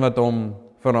Iskariot, die een wat hom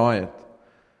verraai het.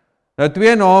 Nou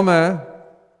 2 name,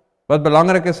 wat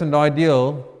belangrik is in daai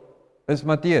deel, is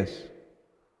Matteus.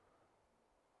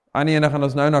 Aan die ene gaan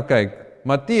ons nou na kyk.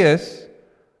 Matteus,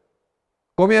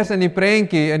 kom eers in die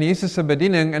prentjie in Jesus se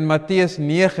bediening in Matteus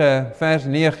 9 vers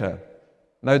 9.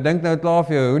 Nou dink nou klaar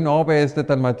vir jou, hoe naby is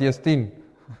dit aan Matteus 10?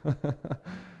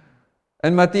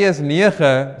 In Matteus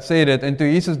 9 sê dit, en toe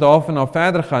Jesus daarvan af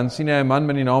verder gaan, sien hy 'n man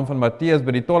met die naam van Matteus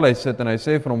by die tolhuis sit en hy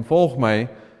sê vir hom, volg my,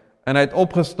 en hy het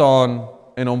opgestaan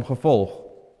en hom gevolg.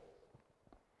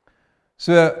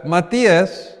 So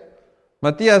Matteus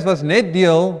was net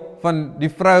deel van die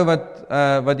vrou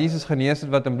wat Jesus genees het,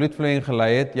 wat in bloedvloeiing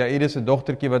gelei het, Jairus se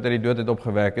dogtertjie wat uit die dood het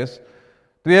opgewek is,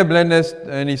 2 blindes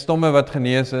en die stomme wat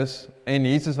genees is, en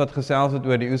Jesus wat gesels het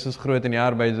oor die oes is groot en die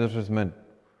arbeiders is min.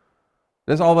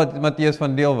 Dis al wat Matteus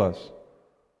van deel was.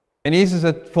 En Jesus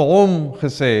het vir hom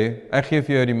gesê, ek gee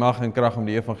vir jou die mag en krag om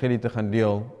die evangelie te gaan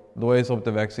deel, dooies op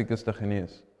te wek, siekes te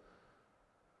genees.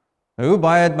 Nou, hoe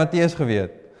baie het Matteus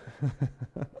geweet?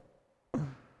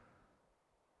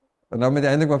 En dan moet jy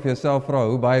eintlik maar vir jouself vra,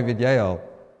 hoe baie weet jy al?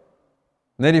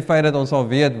 Net die feit dat ons al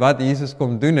weet wat Jesus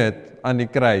kom doen het aan die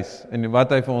kruis, en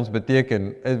wat hy vir ons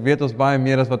beteken, weet ons baie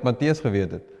meer as wat Matteus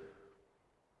geweet het.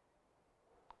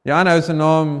 Janhou se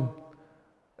naam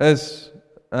is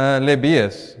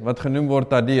Lebbeus, wat genoem word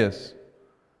Thaddeus.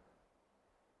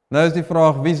 Nou is die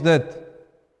vraag, wie is dit?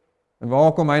 En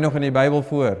waar kom hy nog in die Bybel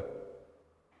voor?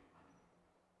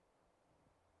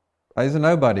 Hy is 'n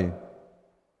nobody.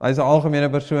 Hy is 'n algemene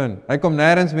persoon. Hy kom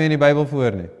nêrens meer in die Bybel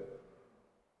voor nie.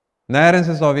 Nêrens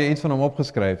is daar weer iets van hom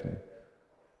opgeskryf nie.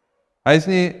 Hy is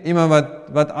nie iemand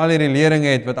wat al hierdie lering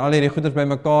het, wat al hierdie goeders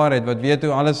bymekaar het, wat weet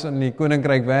hoe alles in die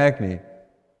koninkryk werk nie.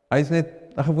 Hy is net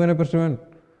 'n gewone persoon.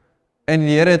 En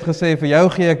die Here het gesê, vir jou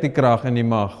gee ek die krag en die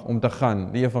mag om te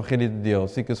gaan, die evangelie te deel,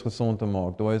 siekes gesond te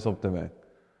maak, dooies op te wek.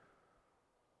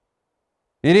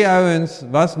 Hierdie ouens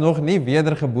was nog nie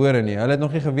wedergebore nie. Hulle het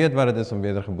nog nie geweet wat dit is om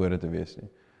wedergebore te wees nie.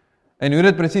 En hoe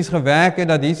dit presies gewerk het,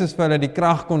 dat Jesus vir hulle die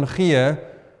krag kon gee,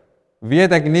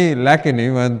 weet ek nie lekker nie,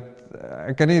 want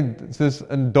ek kan nie soos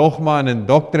in dogma en in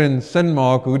doktrine sin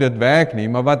maak hoe dit werk nie,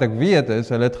 maar wat ek weet is,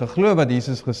 hulle het geglo wat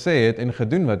Jesus gesê het en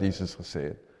gedoen wat Jesus gesê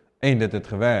het. En dit het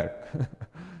gewerk.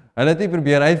 Hulle het nie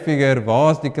probeer uitfigure,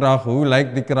 waar is die krag, hoe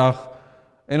lyk die krag?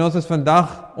 En ons is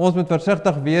vandag, ons moet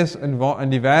versigtig wees in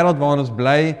die wêreld waarin ons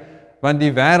bly, want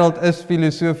die wêreld is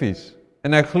filosofies.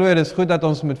 En ek glo dit is goed dat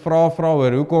ons moet vra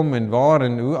oor hoekom en waar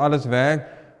en hoe alles werk,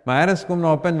 maar ergens kom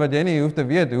na 'n punt wat jy nie hoef te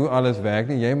weet hoe alles werk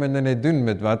nie, jy moet net doen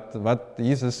met wat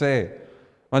Jesus sê.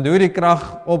 Want hoe die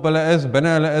krag op hulle is, binne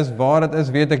hulle is, waar dit is,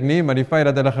 weet ek nie, maar die feit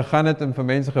dat hulle gegaan het en vir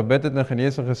mense gebid het en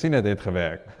genesing gesien het, het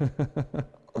gewerk.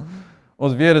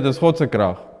 Ons weet dit is God se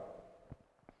krag.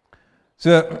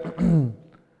 So,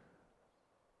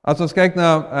 as ons kyk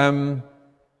na,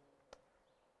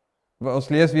 ons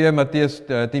lees weer Matteus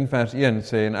 10 vers 1,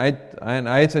 sê, en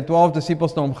hy het sy 12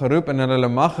 disippels na hom geroep en hulle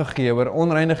mag gegee oor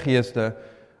onreine geeste,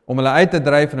 om hulle uit te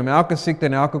dryf en om elke siekte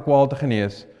en elke kwaal te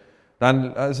genees.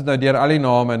 Dan is dit nou deur al die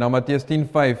name, en dan Matteus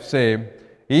 10:5 sê,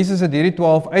 Jesus het hierdie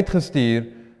 12 uitgestuur,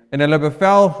 en hulle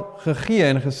bevel gegee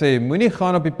en gesê, moenie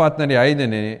gaan op die pad na die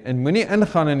heidene nie, en moenie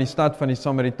ingaan in die stad van die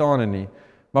Samaritane nie,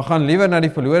 maar gaan liewer na die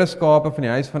verlore skape van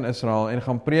die huis van Israel, en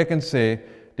gaan preek en sê,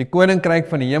 die koninkryk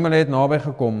van die hemel het naby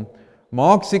gekom,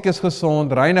 maak siekes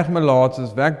gesond, reinig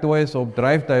melaatses, wek dooies op,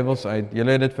 dryf duiwels uit,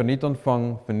 julle het dit verniet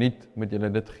ontvang, verniet moet julle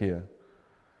dit gee.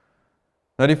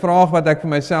 Nou die vraag wat ek vir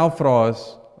myself vra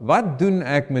is, wat doen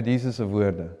ek met Jesus se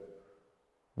woorde?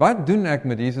 Wat doen ek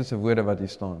met Jesus se woorde wat hier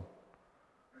staan?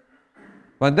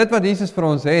 Want dit wat Jesus vir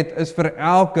ons het, is vir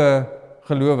elke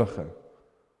gelowige.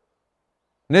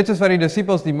 Net soos wat die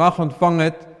disippels die mag ontvang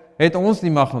het, het ons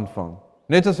die mag ontvang.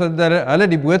 Net soos wat hulle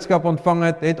die boodskap ontvang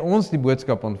het, het ons die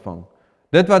boodskap ontvang.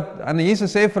 Dit wat aan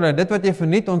Jesus sê vir hulle, dit wat jy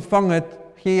verniet ontvang het,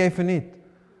 gee jy verniet.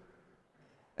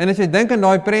 En as jy dink aan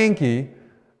daai prentjie,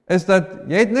 is dat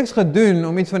jy het niks gedoen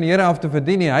om iets van die Here af te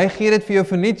verdien nie. Hy gee dit vir jou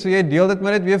verniet, so jy deel dit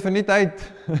maar net weer verniet uit.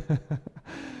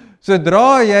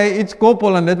 Sodra jy iets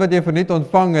koppel aan dit wat jy verniet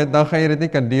ontvang het, dan gaan jy dit nie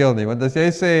kan deel nie. Want as jy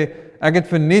sê, ek het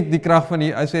verniet die krag van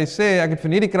as jy sê, ek het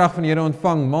verniet die krag van die Here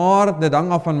ontvang, maar dit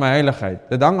hang af van my heiligheid,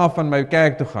 dit hang af van my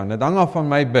kerk toe gaan, dit hang af van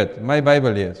my bid, my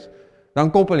Bybel lees,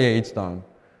 dan koppel jy iets daaraan.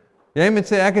 Jy moet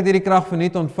sê, ek het hierdie krag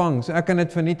verniet ontvang, so ek kan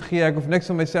dit verniet gee, ek hoef niks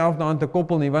van myself daaraan te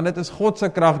koppel nie, want dit is God se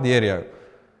krag deur jou.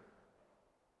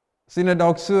 Sien dit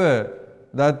dalk so,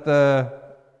 dat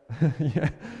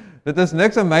dit is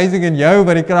niks amazing in jou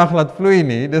wat die krag laat vloei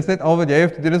nie, dit is net al wat jy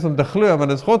hoef te doen is om te glo,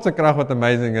 want dit is God se krag wat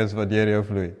amazing is wat deur jou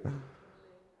vloei.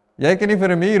 Jy kan nie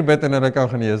vir 'n muur bid en hulle kan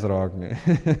genees raak nie,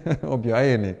 op jou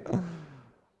eie nie.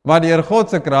 Maar deur God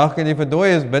se krag kan jy vir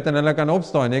dooies bid en hulle kan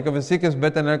opstaan, jy kan vir siekes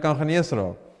bid en hulle kan genees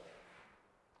raak.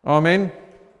 Amen.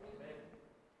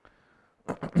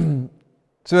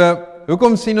 So,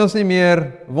 hoekom sien ons nie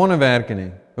meer wonderwerke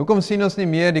nie? Hoekom sien ons nie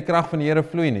meer die krag van die Here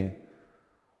vloei nie?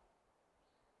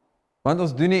 Want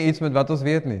ons doen nie iets met wat ons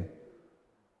weet nie.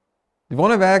 Die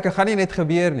wonderwerke gaan nie net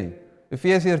gebeur nie.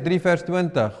 Efesiërs 3 vers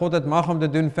 20, God het mag om te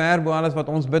doen ver bo alles wat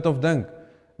ons bid of dink.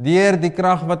 Deur die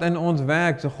krag wat in ons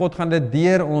werk, so God gaan dit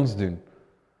deur ons doen.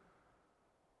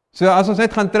 So as ons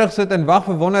net gaan terugsit en wag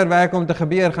vir wonderwerke om te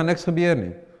gebeur, gaan niks gebeur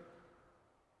nie.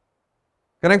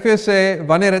 Kan ek vir jou sê,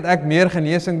 wanneer het ek meer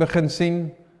genesing begin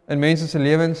sien in mense se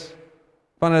lewens,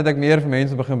 wanneer het ek meer vir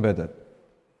mense begin bid het?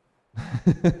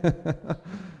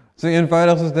 So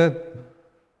eenvoudig is dit.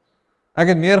 Ek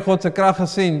het meer God se krag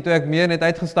gesien, toe ek meer net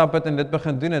uitgestap het en dit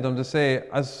begin doen het, om te sê,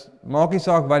 maak nie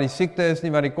saak wat die siekte is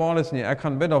nie, wat die kwaal is nie, ek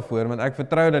gaan bid daarvoor, want ek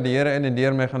vertrou dat die Here in en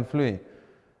deur my gaan vloei.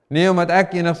 Nie omdat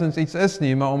ek enigstens iets is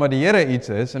nie, maar omdat die Here iets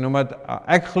is, en omdat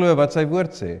ek glo wat sy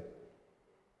woord sê.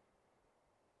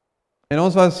 En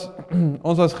ons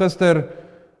was gister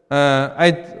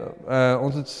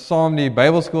ons het saam die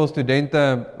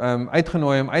Bybelskoolstudente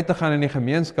uitgenooi om uit te gaan in die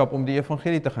gemeenskap om die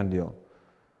evangelie te gaan deel.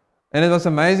 En dit was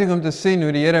amazing om te sien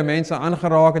hoe die Here mense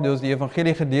aangeraak het, hoe ons die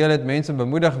evangelie gedeel het, mense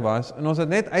bemoedig was, en ons het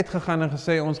net uitgegaan en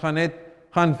gesê, ons gaan net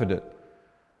gaan vir dit.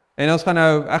 En ons gaan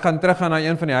nou, ek gaan teruggaan na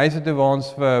een van die huise toe waar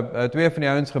ons vir twee van die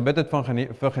ouens gebid het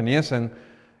vir genesing.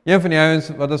 Een van die ouens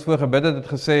wat ons voor gebid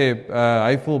het gesê,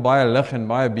 hy voel baie lig en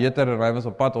baie beter en hy was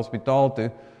op pad hospitaal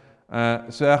toe.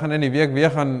 So ek gaan in die week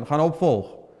weer gaan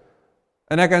opvolg.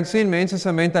 En ek kan sien mense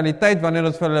se mentaliteit wanneer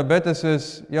ons vir hulle bid is soos,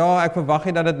 ja, ek verwag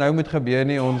nie dat dit nou moet gebeur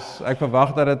nie, ek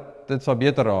verwag dat dit sal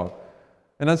beter raak.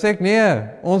 En dan sê ek, nee,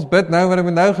 ons bid nou wat dit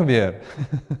moet nou gebeur.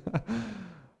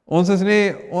 Ons is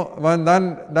nie, want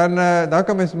dan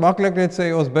kan mens maklik net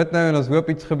sê, ons bid nou en ons hoop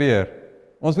iets gebeur.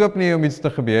 Ons hoop nie om iets te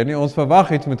gebeur nie, ons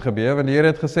verwag iets moet gebeur, want die Here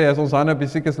het gesê, as ons hande op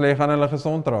die siekes lê, gaan hulle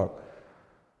gesond raak.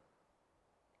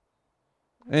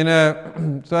 En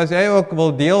so as jy ook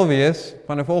wil deel wees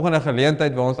van 'n volgende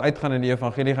geleentheid waar ons uitgaan en die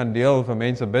evangelie gaan deel vir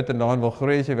mense bid en daarin wil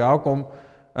groei, is jy welkom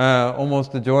om ons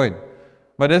te join.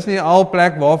 Maar dis nie al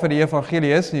plek waarvoor die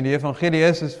evangelie is nie. Die evangelie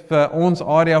is vir ons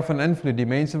area van invloed, die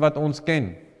mense wat ons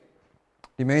ken.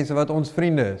 Die mense wat ons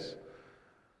vriende is.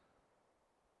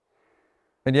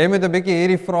 En jy moet 'n bietjie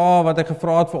hierdie vrae wat ek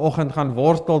gevra het vanoggend gaan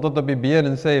worstel tot op die been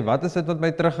en sê, wat is dit wat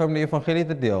my terughou om die evangelie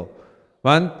te deel?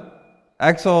 Want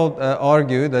ek sal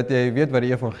argue dat jy weet wat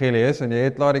die evangelie is en jy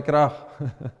het klaar die krag.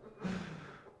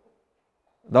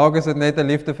 Dalk is dit net 'n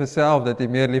liefde vir self, dat jy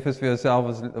meer lief is vir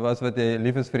jouself as wat jy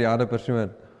lief is vir die ander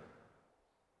persoon.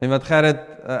 En wat Gerrit,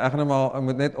 ek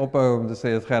moet net ophou om te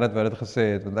sê dat Gerrit wat dit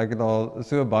gesê het, want ek het al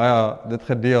so baie dit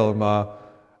gedeel, maar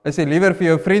is jy liewer vir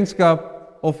jou vriendskap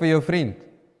of vir jou vriend?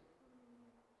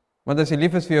 Want as jy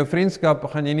lief is vir jou vriendskap,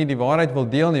 gaan jy nie die waarheid wil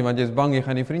deel nie, want jy is bang jy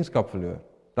gaan die vriendskap verloor.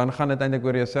 Dan gaan dit eintlik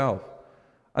oor jouself.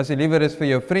 As jy liewer is vir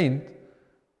jou vriend,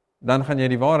 dan gaan jy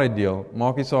die waarheid deel.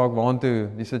 Maak nie saak waantoe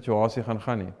die situasie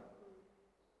gaan nie.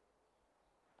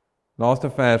 Laaste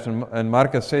vers in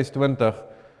Markus 6:20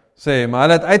 sê, maar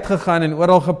hulle het uitgegaan en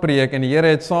oral gepreek en die Here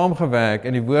het saamgewerk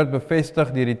en die woord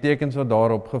bevestig deur die tekens wat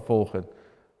daarop gevolg het.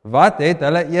 Wat het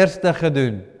hulle eerste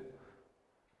gedoen?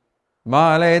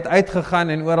 Maar hulle het uitgegaan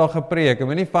en oral gepreek. Ek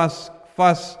moet nie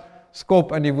vas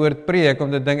skop in die woord preek,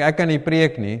 om te dink, ek kan nie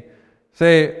preek nie.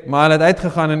 Sê, maar hulle het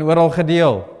uitgegaan en oral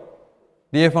gedeel.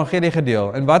 Die evangelie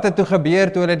gedeel. En wat het toe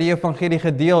gebeur toe hulle die evangelie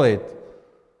gedeel het?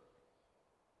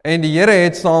 En die Here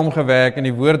het saamgewerk en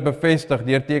die woord bevestig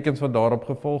deur tekens wat daarop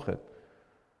gevolg het.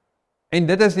 En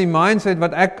dit is die mindset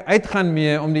wat ek uitgaan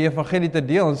mee om die evangelie te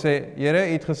deel. En sê, Here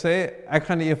het gesê, ek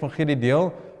gaan die evangelie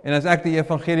deel. En as ek die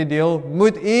evangelie deel,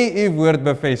 moet u woord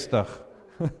bevestig.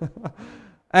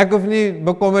 Ek hoef nie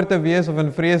bekommerd te wees of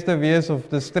in vrees te wees of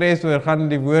te stres oor gaan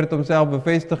die woord homself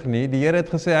bevestig nie. Die Here het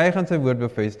gesê hy gaan sy woord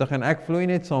bevestig en ek vloei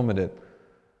net saam met dit.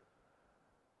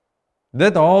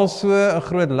 Dit haal so 'n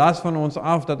groot las van ons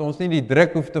af dat ons nie die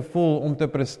druk hoef te voel om te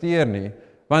presteer nie,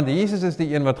 want Jesus is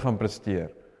die een wat gaan presteer.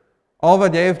 Al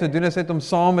wat jy hoef te doen is net om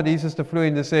saam met Jesus te vloei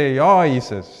en te sê, ja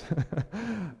Jesus,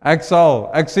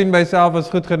 ek sien myself as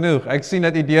goed genoeg, ek sien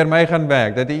dat U deur my gaan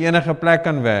werk, dat U enige plek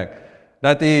kan werk,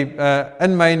 dat U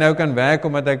in my nou kan werk,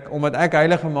 omdat ek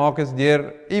heilig gemaak is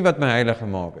deur U wat my heilig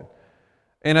gemaak het.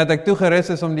 En dat ek toegerus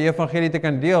is om die evangelie te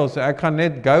kan deel, so ek gaan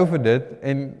net go vir dit,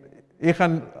 en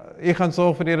U gaan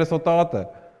sorg vir die resultate.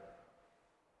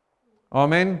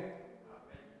 Amen.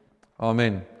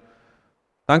 Amen.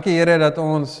 Dankie Here dat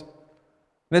ons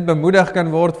net bemoedig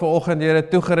kan word vanoggend, Here,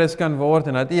 toegerus kan word,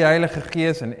 en dat U Heilige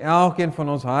Gees in elkeen van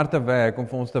ons harte werk, om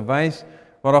vir ons te wys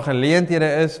waar daar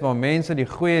geleenthede is, waar mense die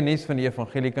goeie nuus van die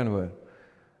evangelie kan hoor.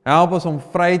 Help ons om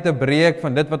vry te breek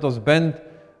van dit wat ons bind,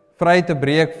 vry te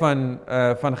breek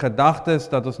van gedagtes,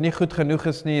 dat ons nie goed genoeg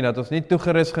is nie, dat ons nie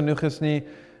toegerus genoeg is nie,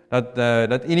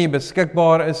 dat U nie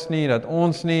beskikbaar is nie, dat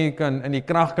ons nie in die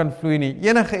krag kan vloei nie,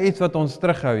 enige iets wat ons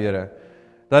terughou, Here,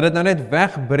 dat dit nou net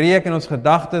wegbreek in ons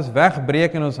gedagtes,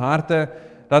 wegbreek in ons harte,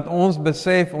 dat ons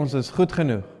besef ons is goed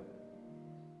genoeg.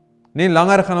 Nie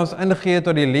langer gaan ons ingee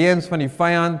tot die leuns van die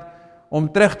vyand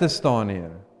om terug te staan,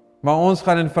 Here, maar ons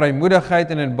gaan in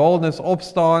vrymoedigheid en in boldness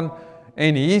opstaan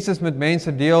en Jesus met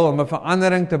mense deel om 'n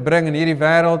verandering te bring in hierdie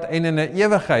wêreld en in 'n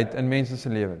ewigheid in mense se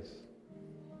lewens.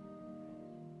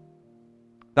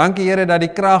 Dankie Here dat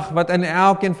die krag wat in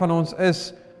elkeen van ons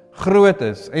is, groot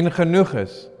is en genoeg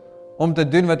is om te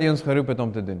doen wat U ons geroep het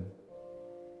om te doen.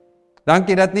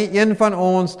 Dankie dat nie een van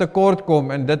ons tekort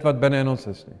kom in dit wat binne in ons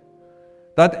is nie.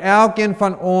 Dat elkeen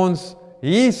van ons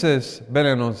Jesus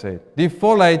binne in ons het, die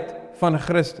volheid van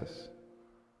Christus.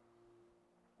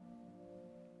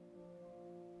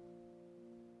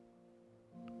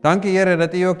 Dankie Here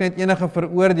dat U ook net enige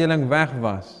veroordeling weg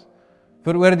was.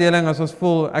 Veroordeling as ons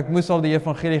voel, ek moes al die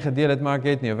evangelie gedeel het, maar ek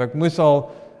het nie, of ek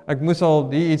moes al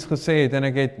die iets gesê het en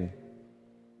ek het nie.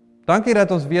 Dankie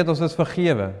dat ons weet ons is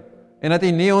vergewe en dat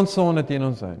U nie ons sonde teen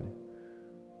ons hou nie.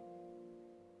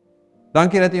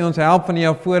 Dankie dat U ons help van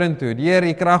hier vorentoe, deur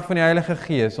die krag van die Heilige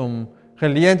Gees om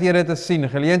geleenthede te sien,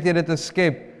 geleenthede te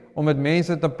skep om met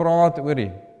mense te praat oor U.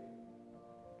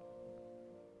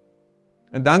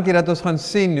 En dankie dat ons gaan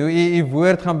sien hoe U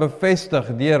woord gaan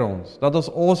bevestig deur ons, dat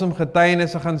ons awesome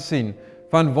getuienisse gaan sien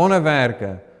van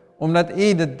wonderwerke, omdat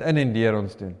U dit in en deur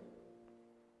ons doen.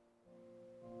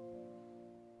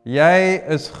 Jy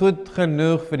is goed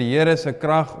genoeg vir die Here se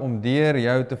krag om deur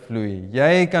jou te vloei.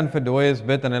 Jy kan vir dooies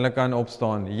bid en hulle kan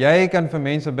opstaan. Jy kan vir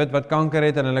mense bid wat kanker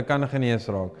het en hulle kan genees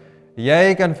raak.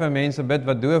 Jy kan vir mense bid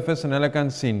wat doof is en hulle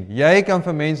kan sien. Jy kan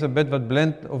vir mense bid wat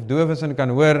blind of doof is en kan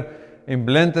hoor en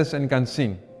blind is en kan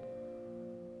sien.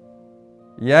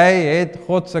 Jy het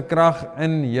God se krag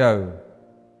in jou.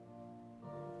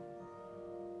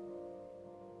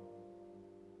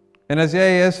 En as jy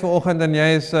is vanoggend en jy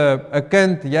is 'n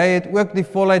kind, jy het ook die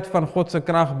volheid van God se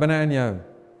krag binne in jou.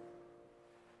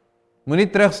 Moenie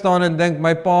terugstaan en dink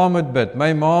my pa moet bid,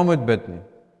 my ma moet bid nie.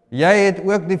 Jy het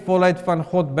ook die volheid van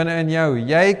God binne in jou.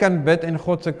 Jy kan bid en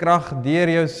God se krag deur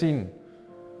jou sien.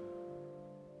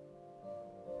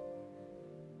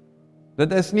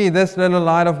 Dit is nie this little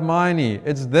light of mine nie,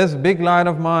 it's this big light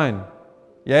of mine.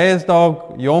 Jy is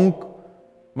dalk jonk,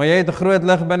 maar jy het 'n groot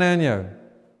lig binne in jou.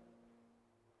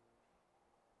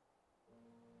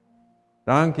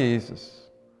 Dankie Jesus.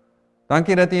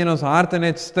 Dankie dat U in ons harte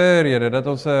net stuur, Here, dat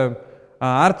ons 'n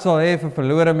hart sal hê vir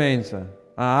verlore mense,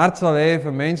 'n hart sal hê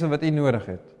vir mense wat U nodig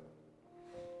het.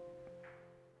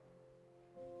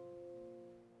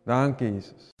 Dankie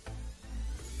Jesus.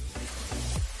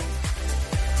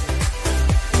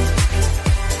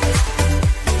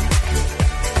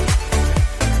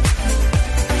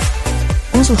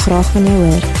 Ons wil graag van jou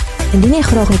hoor. Indien jy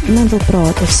graag met iemand wil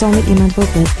praat of saam met iemand wil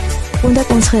bid, kontak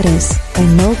ons gerus by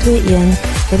 021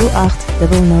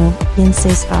 8800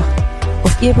 168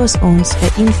 of e-pos ons by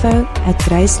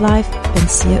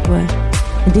info@gracelife.co.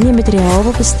 Indien jy materiaal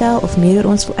wil bestel of meer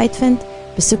oor ons wil uitvind,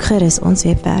 besoek gerus ons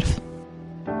webwerf.